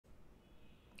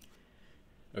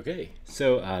Okay,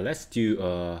 so let's do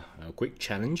a quick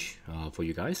challenge for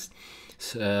you guys.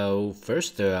 So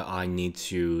first, I need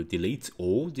to delete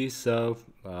all these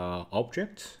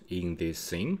objects in this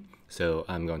scene. So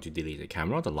I'm going to delete the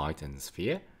camera, the light, and the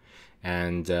sphere,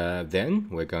 and then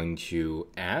we're going to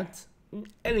add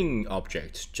any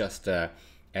object just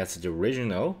as the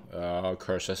original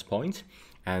cursor point.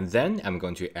 And then I'm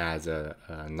going to add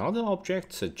another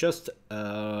object just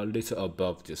a little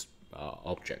above this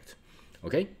object.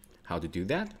 Okay, how to do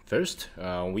that? First,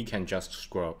 we can just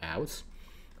scroll out.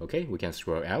 Okay, we can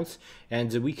scroll out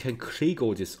and we can click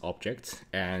all these objects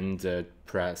and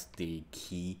press the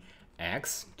key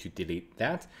X to delete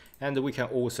that. And we can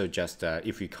also just,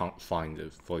 if you can't find,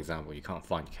 for example, you can't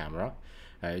find camera,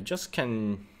 just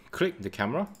can click the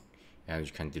camera and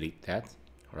you can delete that,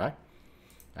 all right?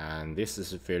 And this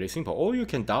is fairly simple. Or you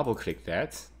can double click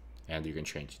that and you can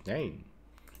change the name.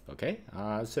 Okay,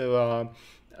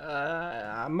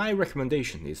 my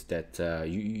recommendation is that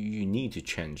you need to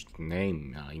change the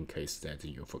name in case that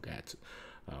you forget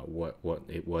what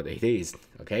it is.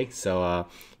 Okay, so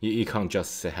you can't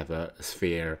just have a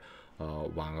sphere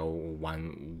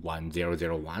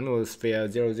 1011001 or sphere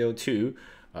 002.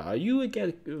 You will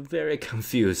get very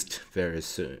confused very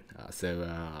soon.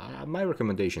 My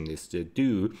recommendation is to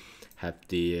do have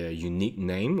the unique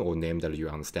name or name that you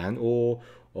understand, or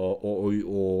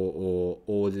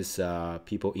this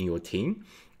people in your team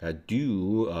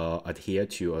do adhere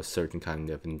to a certain kind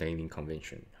of naming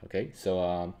convention. Okay,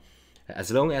 so as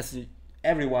long as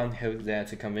everyone has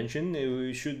that convention,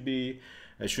 it shouldn't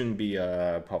be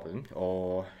a problem.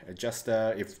 Or just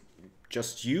if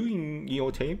just you in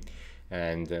your team,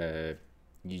 and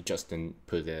you just then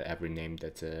put every name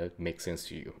that makes sense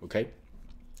to you. Okay,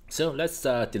 so let's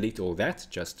delete all that.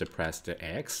 Just press the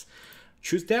X,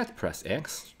 choose that, press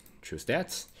X, choose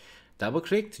that, double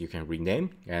click, you can rename,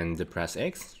 and press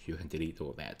X, you can delete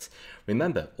all that.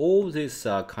 Remember, all this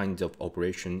kind of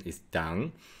operation is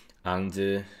done on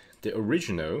the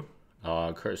original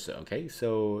cursor. Okay,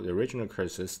 so the original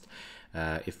cursors,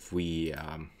 if we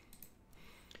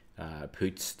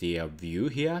put the view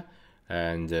here,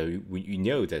 and you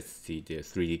know that the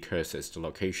 3D cursors, the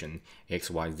location X,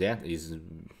 Y, Z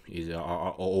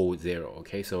are all 0.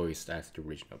 Okay, so it's that's the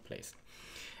original place.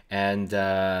 And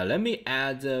let me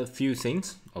add a few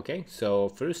things. Okay, so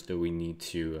first we need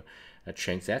to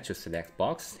change that to select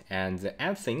box, and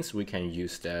add things. We can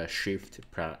use the Shift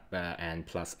and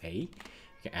plus A. You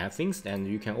can add things, and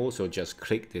you can also just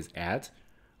click this add.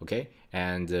 Okay,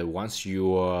 and once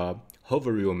you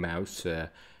hover your mouse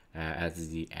at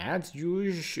the add,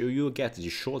 you get the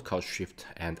shortcut Shift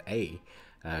and A,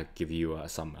 give you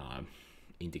some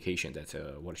indication that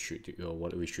what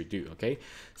we should do. Okay,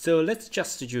 so let's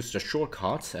just use the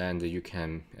shortcut, and you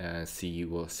can see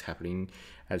what's happening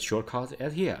at shortcut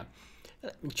at here.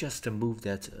 Let me just move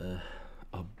that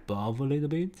above a little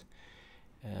bit.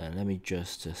 Let me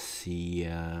just see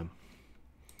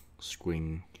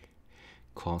screen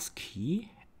cost key,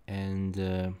 and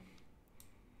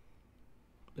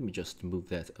let me just move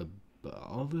that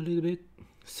above a little bit,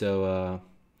 so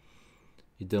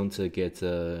you don't get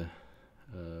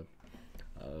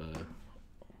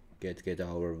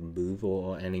our move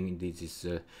or any. This is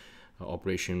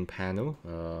operation panel.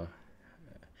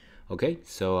 Okay,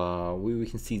 so we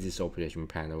can see this operation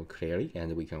panel clearly,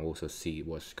 and we can also see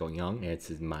what's going on at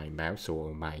my mouse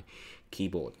or my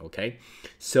keyboard. Okay,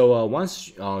 so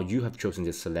once you have chosen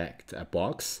the select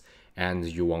box and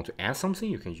you want to add something,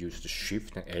 you can use the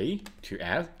Shift and A to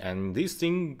add, and this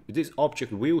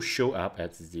object will show up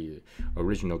at the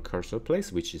original cursor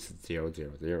place, which is 0,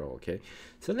 0, 0. Okay,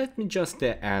 so let me just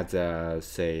add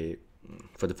say,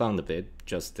 for the fun of it,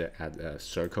 just add a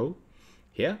circle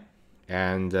here,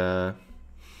 and as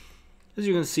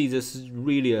you can see, this is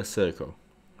really a circle.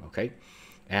 Okay,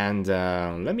 and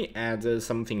let me add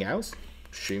something else.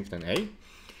 Shift and A.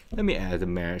 Let me add a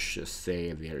mesh.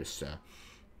 Say there's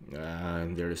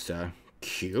a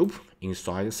cube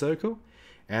inside the circle,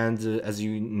 and as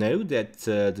you know that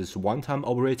this one-time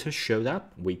operator showed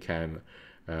up, we can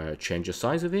change the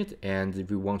size of it, and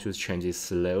if we want to change it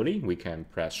slowly, we can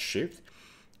press Shift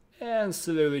and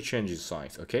slowly change its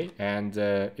size. Okay, and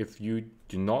if you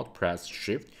do not press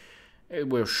Shift, it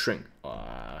will shrink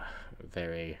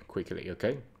very quickly.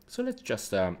 Okay, so let's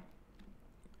just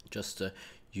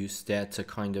use that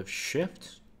kind of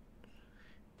shift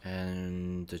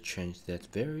and change that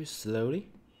very slowly.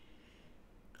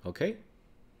 Okay,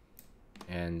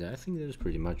 and I think that's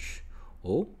pretty much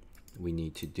all we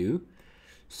need to do.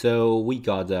 So we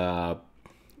got a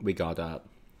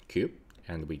cube,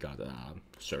 and we got a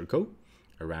circle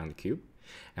around the cube.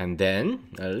 And then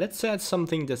let's add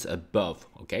something that's above.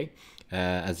 Okay,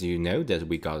 as you know that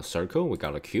we got a circle, we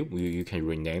got a cube. You can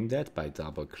rename that by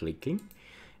double clicking,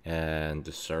 and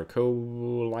the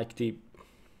circle, like the,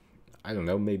 I don't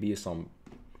know, maybe some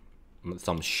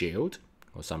shield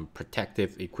or some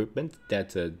protective equipment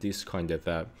that this kind of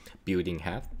building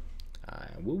have.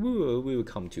 We will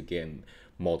come to game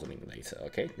modeling later.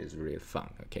 Okay, it's really fun.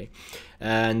 Okay,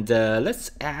 and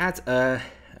let's add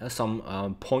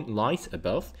some point light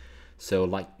above. So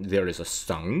like there is a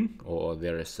sun or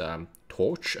there is a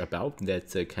torch above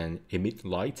that can emit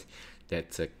light,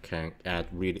 that can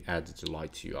really add the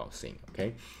light to your scene.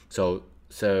 Okay, so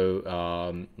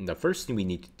the first thing we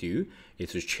need to do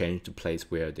is to change the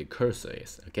place where the cursor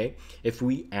is. Okay, if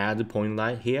we add the point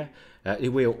light here, it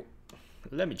will,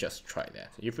 let me just try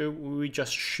that. If we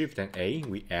just shift and A,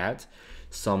 we add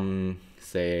some,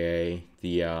 say,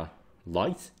 the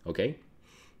light. Okay,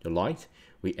 the light,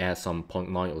 we add some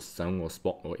point light or sun or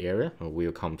spot or area, and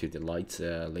we'll come to the light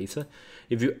later.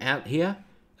 If you add here,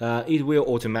 it will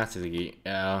automatically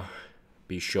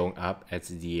be shown up as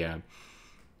the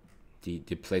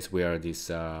place where this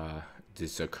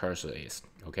cursor is.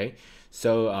 Okay,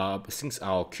 so since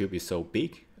our cube is so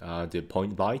big, the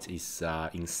point light is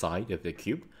inside of the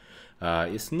cube.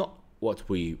 It's not what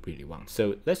we really want.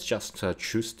 So let's just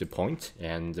choose the point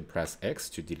and press X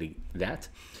to delete that.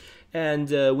 And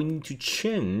we need to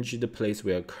change the place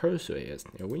where cursor is.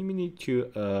 We need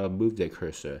to move the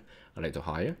cursor a little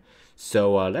higher.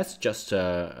 So let's just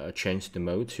change the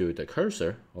mode to the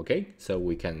cursor. Okay, so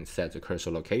we can set the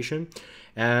cursor location.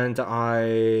 And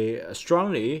I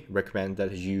strongly recommend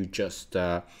that you just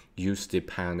use the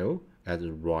panel at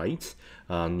the right,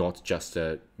 not just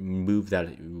move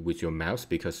that with your mouse,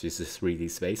 because this is 3D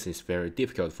space. It's very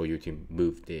difficult for you to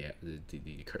move the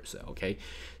cursor. Okay,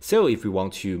 so if you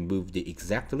want to move the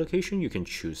exact location, you can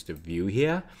choose the view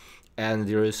here, and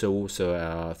there is also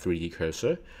a 3D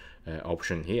cursor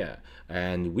option here,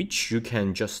 and which you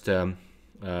can just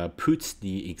put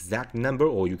the exact number,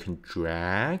 or you can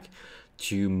drag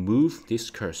to move this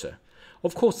cursor.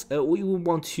 Of course, we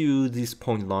want this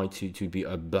point light to be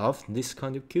above this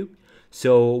kind of cube,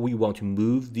 so we want to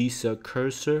move this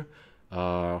cursor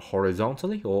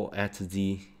horizontally or at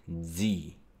the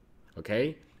Z.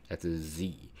 Okay, at the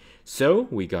Z. So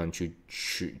we're going to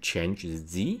change the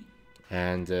Z,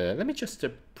 and let me just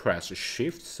press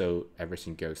Shift so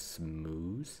everything goes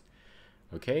smooth.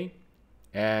 Okay,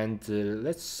 and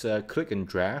let's click and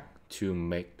drag to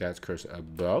make that cursor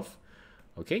above.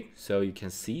 Okay, so you can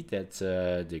see that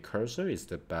the cursor is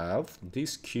above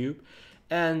this cube,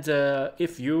 and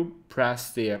if you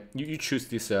press the you choose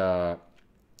this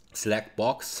select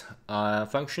box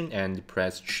function and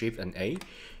press Shift and A,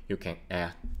 you can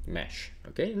add mesh.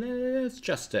 Okay, let's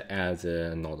just add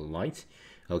another light.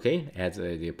 Okay, add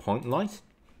the point light.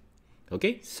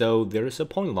 Okay, so there is a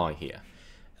point light here.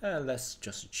 Let's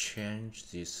just change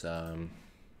this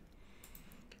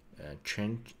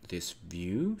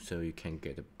view so you can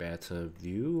get a better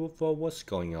view of what's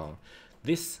going on.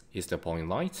 This is the point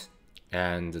light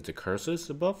and the cursors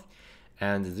above,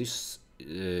 and this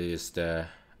is the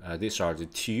these are the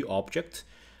two objects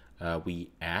we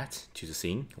add to the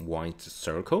scene. One is the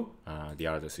circle, the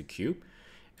other is a cube,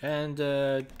 and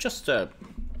just to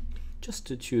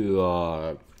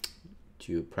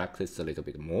practice a little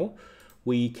bit more,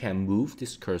 we can move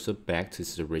this cursor back to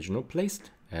its original place,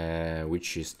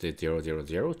 which is the 0, 0,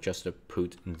 0. Just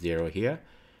put 0 here.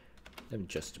 Let me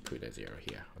just put a 0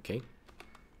 here. Okay.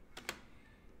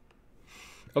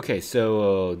 Okay,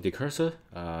 so the cursor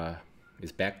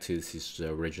is back to its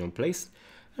original place.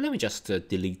 And let me just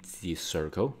delete the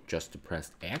circle. Just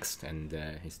press X and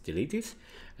it's deleted.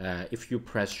 If you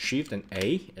press Shift and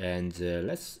A, and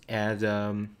let's add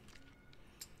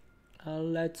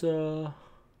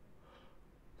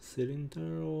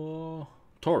cylinder or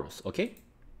torus. Okay,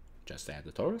 just add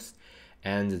the torus,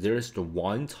 and there's the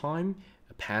one-time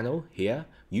panel here.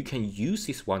 You can use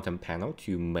this one-time panel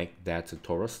to make that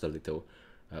torus a little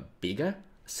bigger,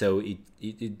 so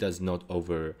it does not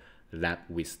overlap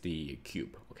with the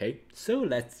cube. Okay, so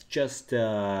let's just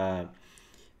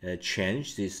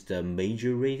change this the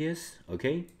major radius.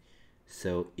 Okay,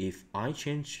 so if I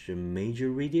change the major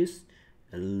radius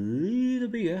a little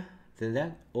bigger than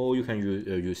that, or you can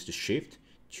use the Shift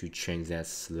to change that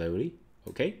slowly.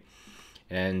 Okay,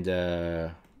 and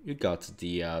you got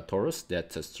the torus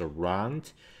that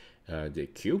surround the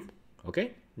cube.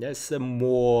 Okay, that's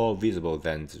more visible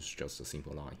than just a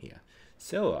simple line here.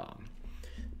 So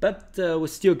but we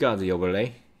still got the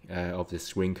overlay of the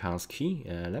screencast key.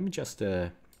 Let me just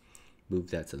move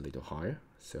that a little higher,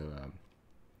 so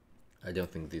I don't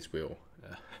think this will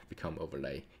become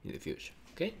overlay in the future.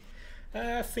 Okay,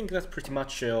 I think that's pretty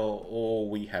much all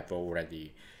we have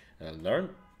already learned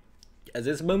at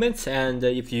this moment. And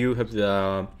if you have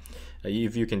the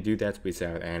if you can do that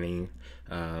without any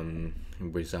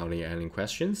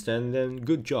questions, then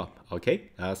good job. Okay,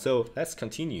 so let's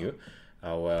continue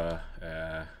our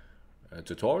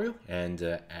tutorial, and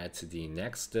at the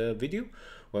next video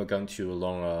we're going to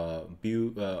learn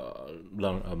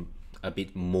a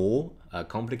bit more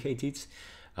complicated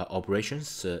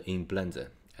operations in Blender,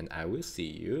 and I will see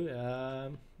you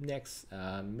next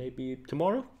maybe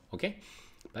tomorrow. Okay,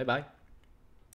 bye bye.